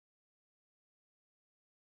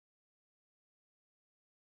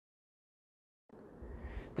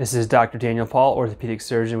This is Dr. Daniel Paul, orthopedic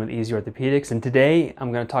surgeon with Easy Orthopedics, and today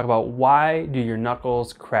I'm going to talk about why do your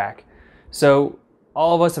knuckles crack. So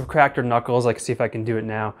all of us have cracked our knuckles. I can see if I can do it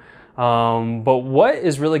now. But what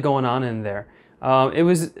is really going on in there? It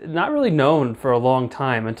was not really known for a long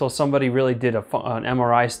time until somebody really did an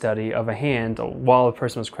MRI study of a hand while the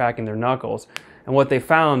person was cracking their knuckles. And what they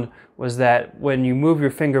found was that when you move your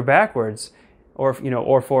finger backwards,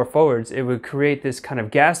 or forwards, it would create this kind of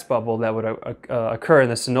gas bubble that would occur in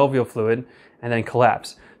the synovial fluid and then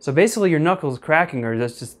collapse. So basically your knuckles cracking are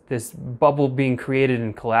just this bubble being created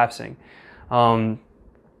and collapsing.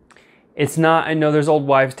 It's not, I know there's old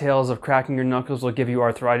wives' tales of cracking your knuckles will give you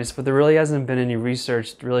arthritis, but there really hasn't been any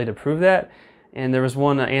research really to prove that. And there was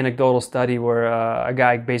one anecdotal study where a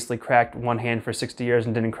guy basically cracked one hand for 60 years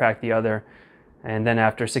and didn't crack the other. And then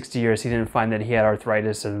after 60 years, he didn't find that he had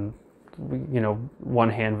arthritis and one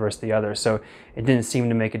hand versus the other, so it didn't seem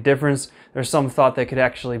to make a difference. There's some thought that could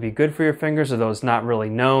actually be good for your fingers, although it's not really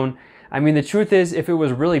known. I mean, the truth is, if it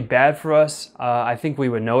was really bad for us, I think we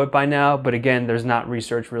would know it by now, but again, there's not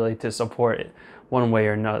research really to support it one way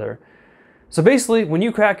or another. So basically, when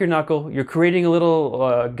you crack your knuckle, you're creating a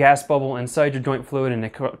little gas bubble inside your joint fluid, and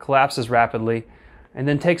it collapses rapidly, and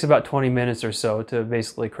then takes about 20 minutes or so to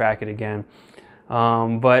basically crack it again.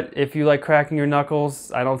 But if you like cracking your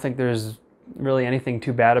knuckles, I don't think there's really anything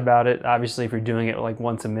too bad about it. Obviously, if you're doing it like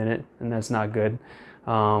once a minute, then that's not good.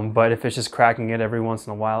 But if it's just cracking it every once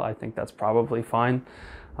in a while, I think that's probably fine.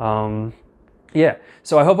 Yeah,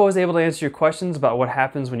 so I hope I was able to answer your questions about what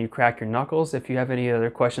happens when you crack your knuckles. If you have any other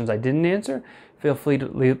questions I didn't answer, feel free to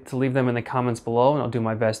leave them in the comments below, and I'll do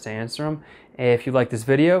my best to answer them. If you like this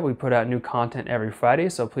video, we put out new content every Friday,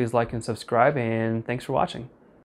 so please like and subscribe, and thanks for watching.